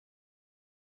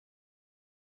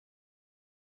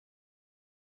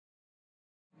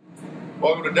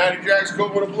Welcome to Daddy Jack's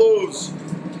Cook with the Blues.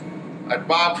 I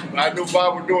knew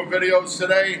Bob would doing videos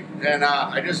today, and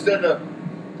I just did the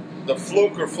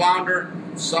fluke or flounder.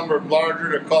 Some are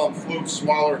larger, they call them flukes,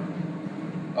 smaller.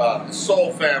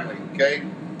 Sole family, okay?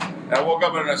 And I woke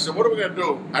up and I said, what are we gonna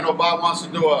do? I know Bob wants to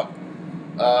do a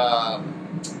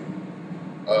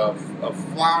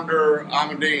flounder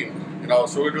amandine, you know,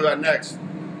 so we'll do that next.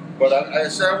 But I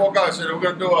woke up, I said, we're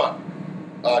gonna do a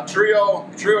trio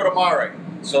de Mare.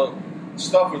 So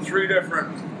stuff with three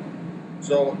different,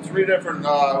 we're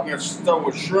gonna stuff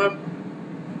with shrimp,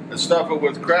 and stuff it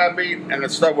with crab meat, and then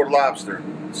stuff with lobster.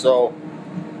 So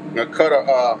I'm gonna cut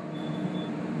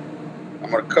I'm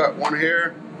gonna cut one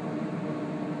here,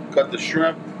 cut the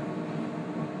shrimp.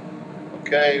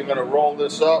 Okay, I'm gonna roll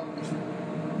this up,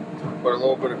 put a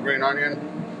little bit of green onion,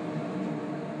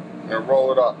 and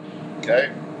roll it up, okay?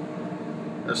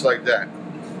 Just like that.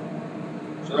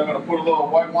 So I'm gonna put a little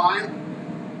white wine.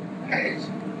 A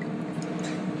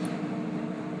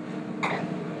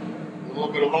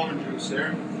little bit of lemon juice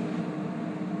here.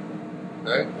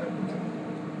 Okay.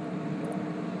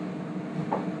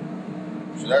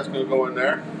 So that's gonna go in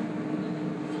there.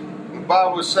 And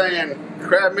Bob was saying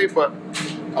crab meat, but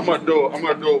I'm gonna do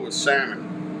it with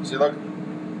salmon. See, look,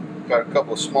 got a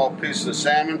couple of small pieces of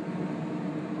salmon.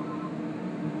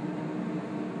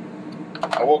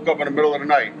 I woke up in the middle of the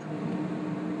night.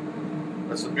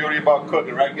 That's the beauty about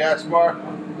cooking, right, Gaspar?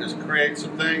 Just create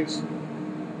some things.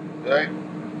 Okay?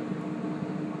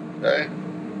 Okay?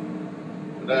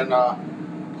 And then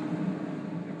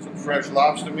some fresh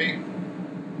lobster meat.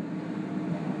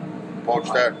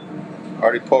 Poach that.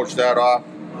 Already poached that off.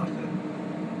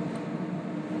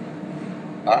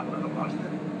 Huh?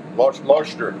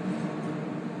 Lobster.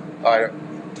 I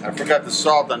forgot the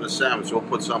salt on the salmon, so we'll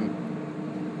put some.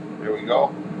 There we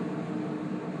go.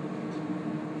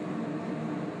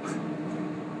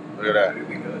 Look at that. It'll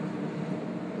be good.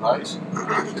 Nice.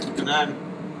 And then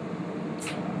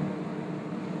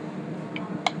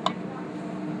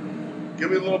give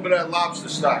me a little bit of that lobster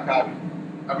stock, Javi.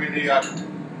 I mean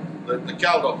the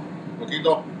caldo.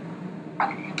 Poquito.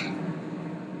 I'm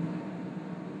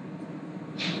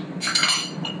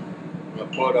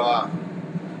gonna put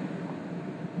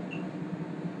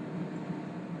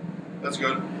that's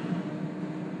good.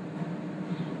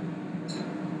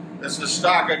 This is the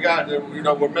stock I got. You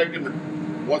know, we're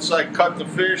making. Once I cut the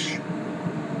fish,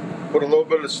 put a little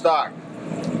bit of the stock.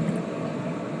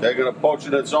 They're gonna poach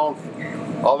in its own,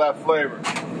 all that flavor.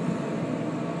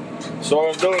 So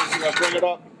what I'm doing is I'm gonna bring it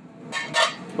up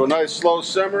to a nice slow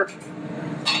simmer.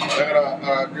 I'm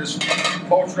gonna just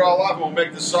poach it all up, and we'll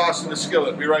make the sauce in the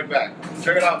skillet. Be right back.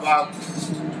 Check it out, Bob.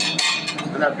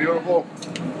 Isn't that beautiful?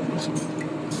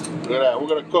 Look at that. We're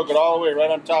gonna cook it all the way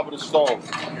right on top of the stove.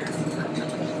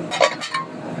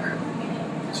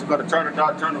 So I'm gonna turn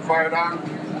the fire down.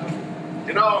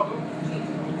 You know,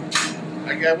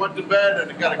 I went to bed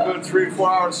and I got a good 3 to 4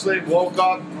 hours sleep. Woke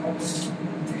up,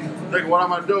 thinking what I'm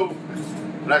gonna do,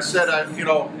 and I said, you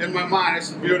know, in my mind,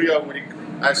 it's the beauty of it.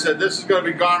 I said this is gonna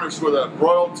be garnished with a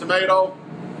broiled tomato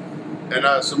and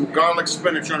some garlic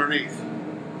spinach underneath.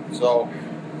 So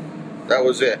that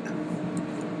was it.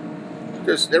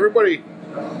 Just everybody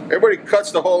cuts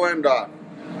the whole end off.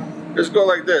 Just go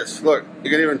like this. Look,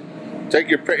 you can even take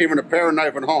even a paring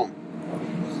knife at home.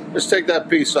 Just take that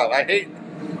piece off. And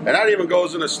that even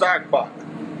goes in a stock pot.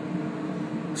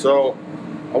 So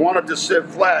I want it to sit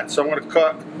flat, so I'm going to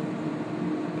cut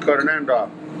an end off.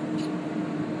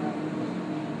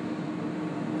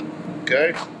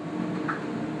 Okay.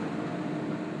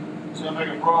 So I'm going to make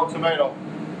a broiled tomato.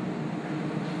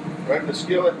 Right in the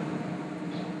skillet.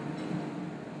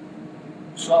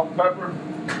 Salt and pepper.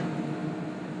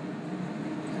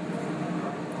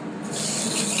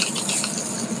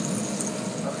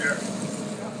 Up here.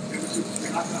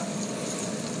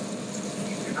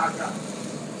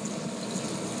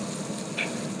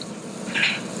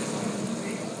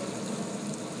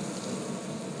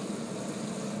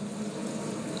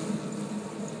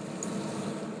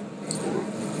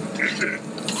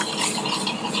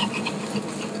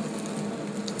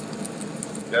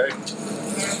 Okay.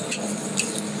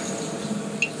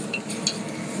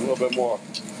 A little bit more.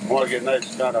 I want to get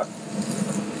nice, kind of.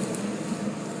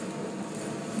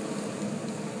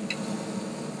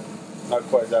 Not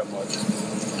quite that much.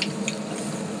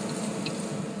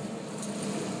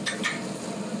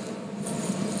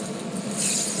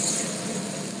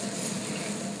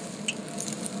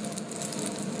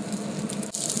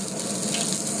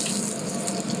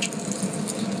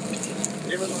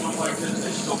 Even something like this,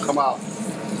 they still come out.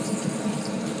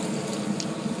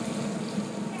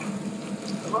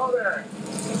 Hello there.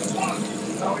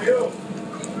 How are you?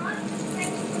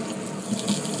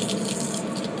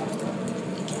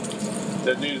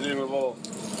 It needs even a little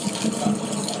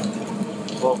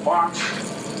bounce.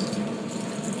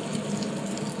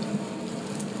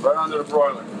 Right under the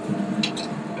broiler.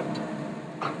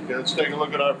 Okay, let's take a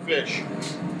look at our fish.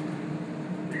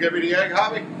 You give me the egg,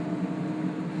 Javi?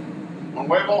 On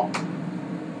huevo?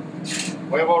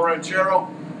 Huevo ranchero?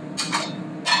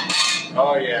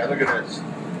 Oh yeah, look at this.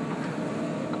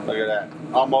 Look at that.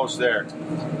 Almost there.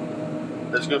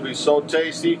 It's going to be so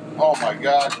tasty. Oh my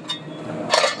God.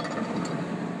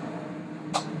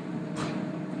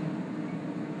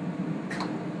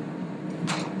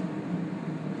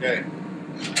 Okay.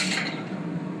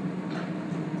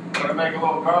 I'm going to make a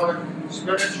little garlic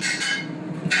spinach.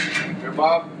 Here,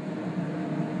 Bob.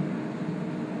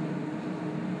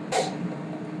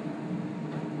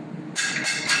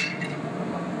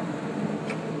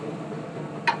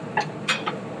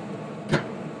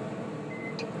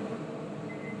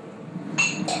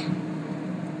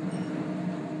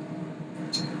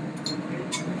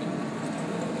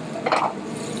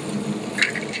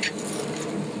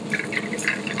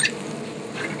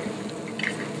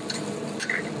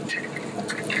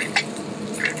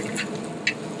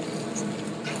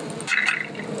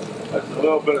 That's a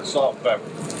little bit of salt, pepper.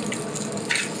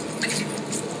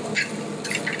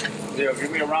 Here,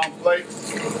 give me a round plate.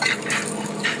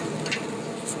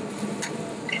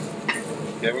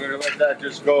 Okay, we're going to let that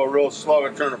just go real slow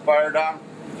and turn the fire down.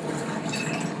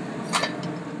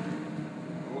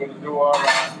 We're going to do our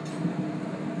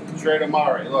tray de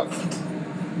Mare. Look.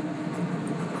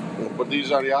 We'll put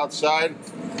these on the outside.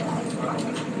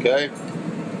 Okay.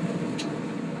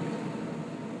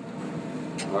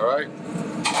 All right.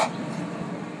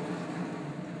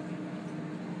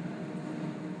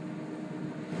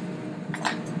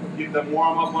 Keep them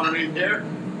warm up underneath here.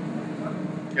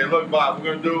 Okay, look, Bob, we're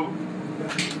going to do,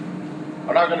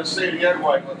 I'm not going to say the egg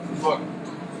white, but look.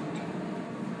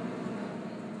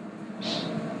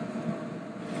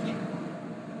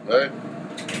 Okay.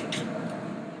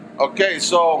 Okay,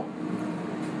 so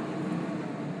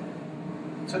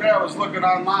today I was looking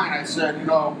online. I said, you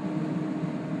know,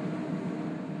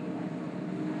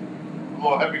 a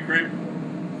little heavy cream.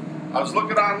 I was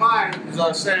looking online because I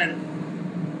was saying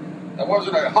I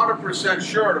wasn't 100%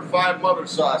 sure of the 5 mother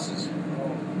sauces.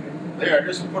 There,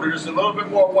 just put just a little bit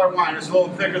more white wine. It's a little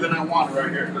thicker than I want right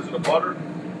here because of the butter.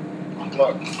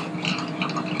 Look.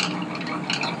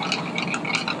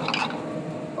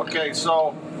 Okay,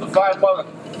 so the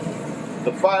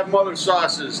five mother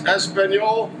sauces: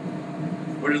 Espanol,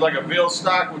 which is like a veal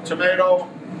stock with tomato,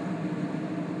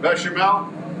 bechamel.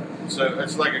 So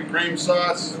it's like a cream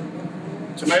sauce,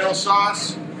 tomato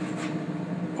sauce.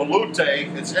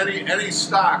 Velouté, it's any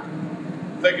stock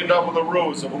thickened up with a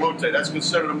roux of velouté. That's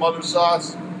considered a mother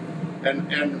sauce.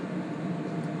 And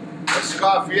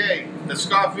escoffier,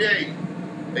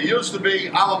 it used to be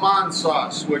allemande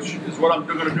sauce, which is what I'm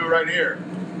going to do right here,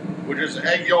 which is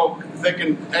egg yolk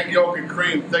and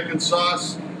cream thickened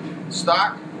sauce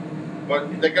stock.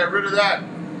 But they got rid of that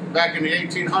back in the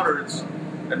 1800s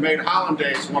and made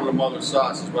hollandaise one of the mother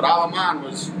sauces. But allemande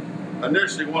was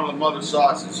initially one of the mother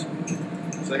sauces.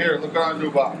 So here, look what I do,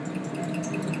 Bob.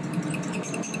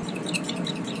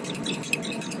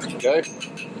 Okay,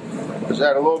 just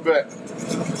add a little bit.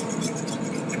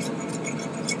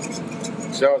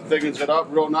 See how it thickens it up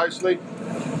real nicely?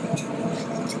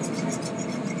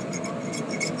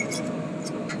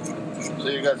 So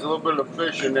you got a little bit of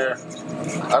fish in there.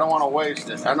 I don't want to waste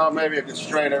it. I know maybe I could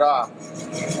strain it off.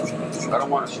 I don't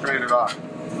want to strain it off.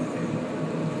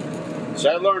 So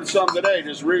I learned something today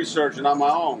just researching on my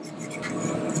own.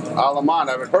 Allemande,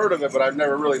 I've heard of it, but I've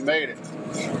never really made it.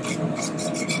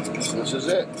 This is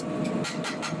it.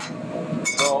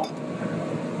 So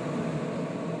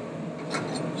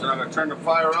I'm going to turn the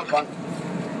fire up on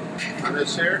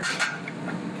this here.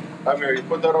 Javier, you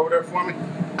put that over there for me?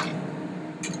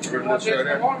 This right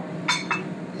there.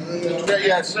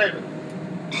 Yeah, save it.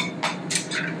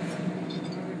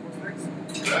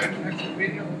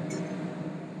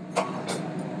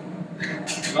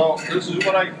 So this is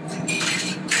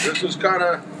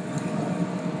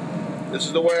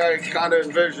the way I kind of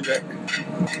envisioned it.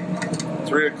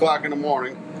 3 o'clock in the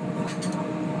morning.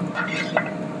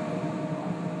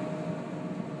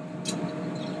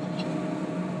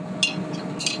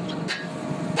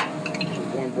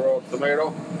 One broiled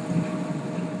tomato.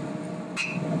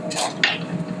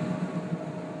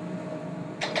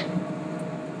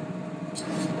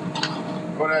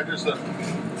 Going to add just a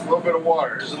little bit of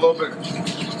water, just a little bit.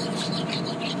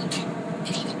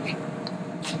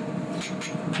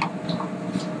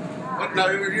 What now?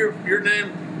 Your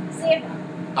name? Sandra.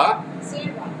 Huh?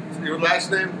 Sandra. Your last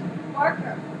name?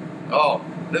 Barker. Oh,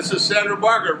 this is Sandra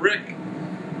Barker. Rick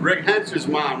Rick Hench's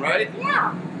mom, right?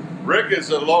 Yeah. Rick is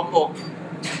a local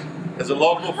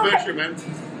fisherman.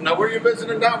 Now, where are you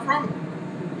visiting down from?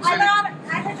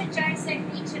 I live in Giant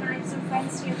Sand Beach, and I have some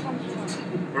friends here from Vermont.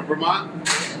 From Vermont?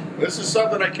 This is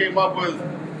something I came up with.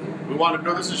 We want to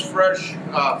do. This is fresh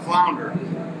flounder.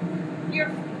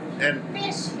 Your And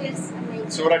fish is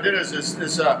amazing. so what I did is this.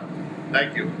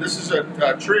 Thank you. This is a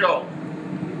trio.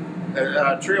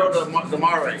 Trio de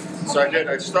Mare. So Okay.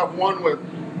 I stuffed one with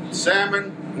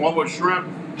salmon, one with shrimp,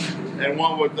 and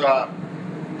one with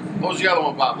what was the other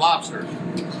one, Bob? Lobster.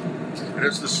 And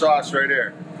it's the sauce right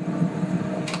here.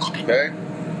 Okay.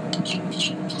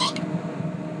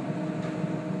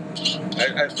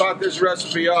 I thought this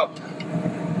recipe up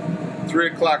 3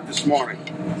 o'clock this morning.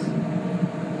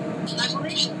 I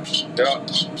believe you. Yeah.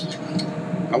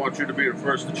 I want you to be the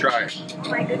first to try it. Oh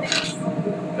my goodness.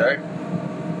 Okay?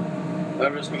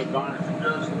 I'm just going to garnish it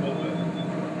just a little bit.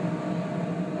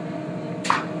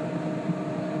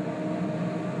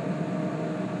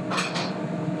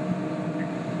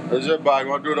 That's it, Bob. You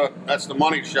want to do that's the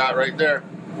money shot right there.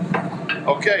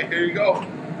 Okay, here you go.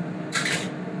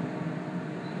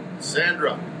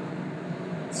 Sandra.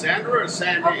 Sandra or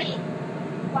Sandy? Okay.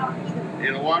 Well,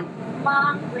 Either one?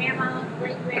 Mom, grandma,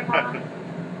 great grandma,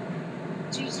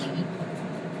 Gigi.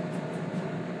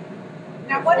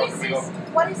 Now, what is this?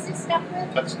 What is this stuff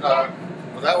with? That's well,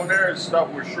 that one there is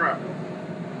stuffed with shrimp.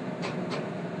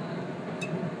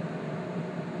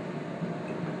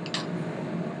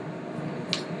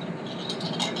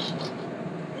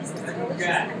 This is delicious.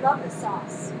 I love the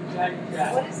sauce.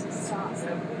 What is this sauce?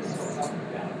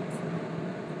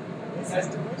 This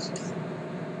is delicious.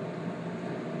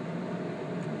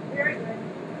 Very good.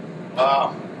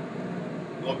 A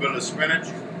little bit of spinach.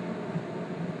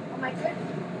 Oh my goodness.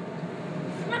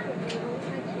 I'm not going to be able to eat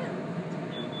my dinner.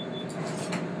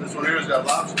 This one here has got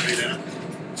lobster meat in it.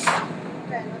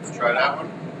 Okay, let's Try that one.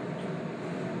 You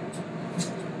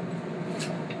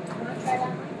want to try that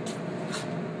one?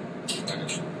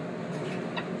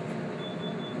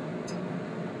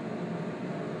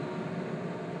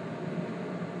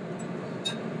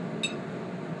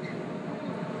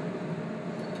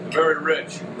 Very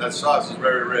rich. That sauce is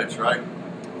very rich, right?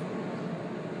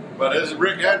 But this is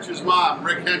Rick Hench's mom.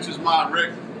 Rick Hench's mom.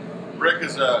 Rick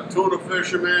is a tuna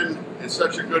fisherman. He's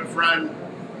such a good friend.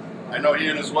 I know he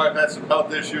and his wife had some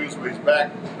health issues, but he's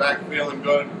back feeling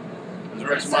good. This is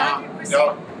Rick's mom.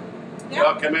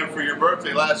 Y'all came in for your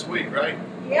birthday last week, right?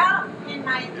 Yeah, and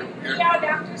my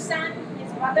doctor's son,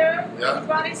 his brother, Yeah. he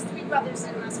brought his 3 brothers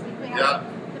in last week. We had Yeah.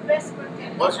 the best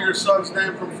birthday. What's your son's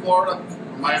name from Florida?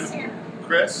 From Miami?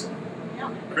 Chris? Yeah.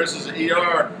 Chris is an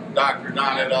ER doctor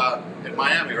down at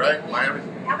Miami, right? Miami?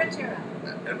 Aventura.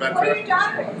 In What are Ventura? your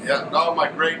daughters? Yeah, no, my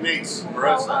great niece,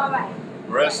 Marissa. Oh, all right.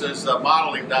 Marissa's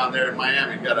modeling down there in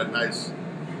Miami. Got a nice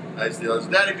deal. It's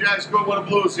Daddy Jack's Cook with the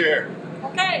Blues here.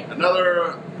 Okay.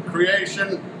 Another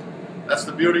creation. That's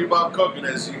the beauty about cooking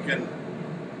is you can,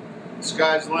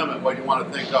 sky's the limit what you want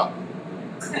to think up.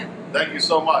 Thank you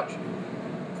so much.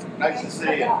 Nice to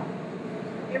see you.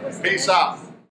 It was Peace delicious. out.